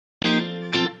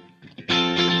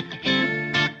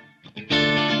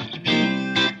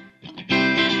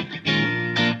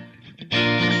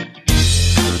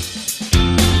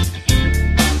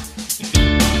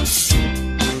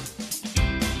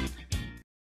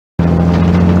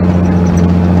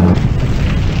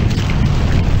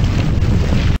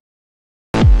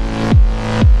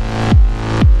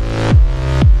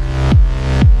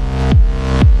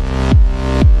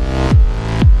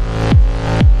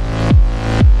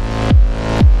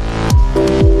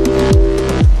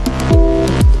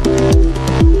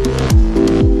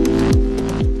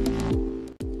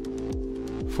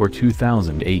for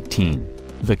 2018.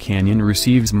 The Canyon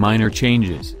receives minor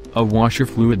changes. A washer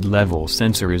fluid level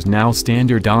sensor is now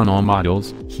standard on all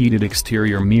models, heated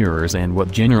exterior mirrors and what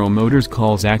General Motors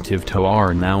calls active tow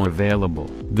are now available.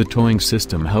 The towing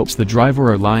system helps the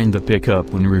driver align the pickup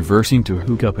when reversing to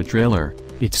hook up a trailer.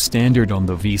 It's standard on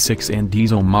the V6 and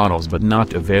diesel models but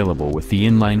not available with the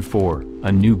inline-4.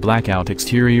 A new blackout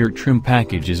exterior trim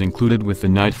package is included with the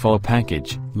Nightfall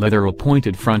package. Leather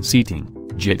appointed front seating,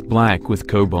 jet black with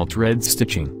cobalt red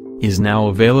stitching, is now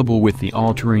available with the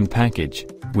all-terrain package,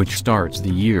 which starts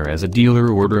the year as a dealer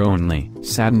order only.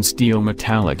 Satin steel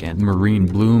metallic and marine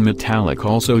blue metallic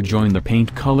also join the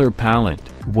paint color palette.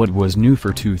 What was new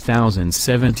for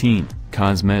 2017,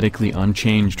 cosmetically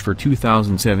unchanged for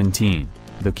 2017.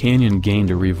 The Canyon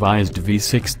gained a revised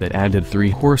V6 that added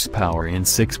 3 horsepower and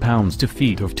 6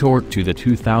 pounds-feet of torque to the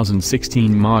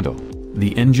 2016 model.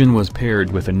 The engine was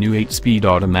paired with a new 8-speed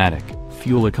automatic.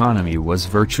 Fuel economy was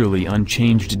virtually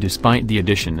unchanged despite the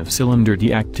addition of cylinder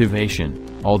deactivation,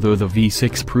 although the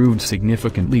V6 proved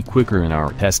significantly quicker in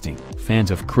our testing.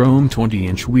 Fans of chrome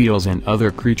 20-inch wheels and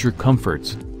other creature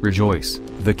comforts, rejoice.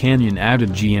 The Canyon added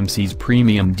GMC's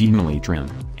premium Denali trim,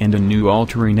 and a new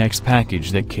all-terrain X package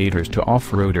that caters to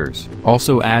off-roaders.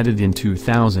 Also added in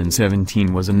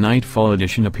 2017 was a Nightfall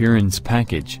Edition appearance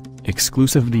package,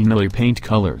 exclusive Denali paint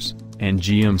colors, and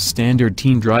GM's standard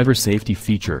teen driver safety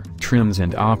feature. Trims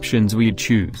and options we'd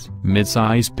choose.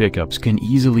 Midsize pickups can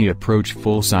easily approach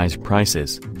full-size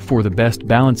prices. For the best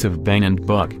balance of bang and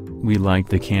buck, we like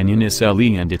the Canyon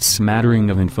SLE and its smattering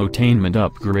of infotainment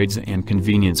upgrades and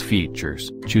convenience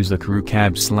features. Choose the crew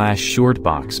cab/short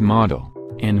box model,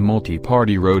 and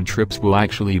multi-party road trips will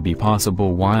actually be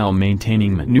possible while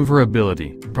maintaining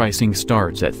maneuverability. Pricing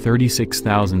starts at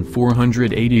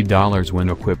 $36,480 when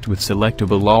equipped with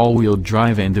selectable all-wheel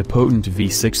drive and a potent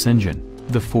V6 engine.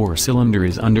 The 4-cylinder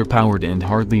is underpowered and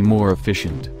hardly more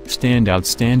efficient. Standout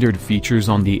standard features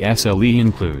on the SLE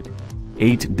include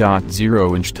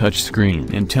 8.0-inch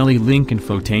touchscreen and tele-link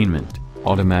infotainment,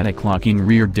 automatic locking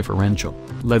rear differential,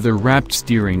 leather-wrapped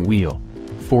steering wheel,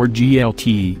 4G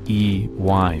LTE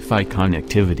Wi-Fi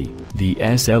connectivity. The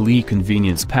SLE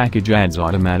convenience package adds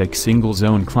automatic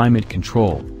single-zone climate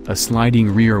control, a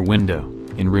sliding rear window,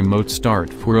 and remote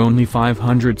start for only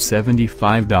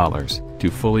 $575. To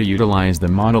fully utilize the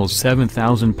model's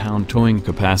 7,000-pound towing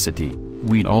capacity,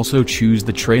 we'd also choose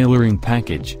the trailering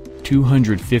package,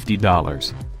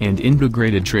 $250, and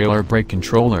integrated trailer brake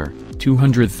controller,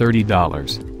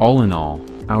 $230. All in all,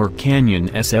 our Canyon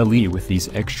SLE with these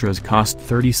extras cost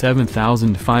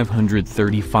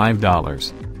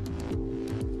 $37,535.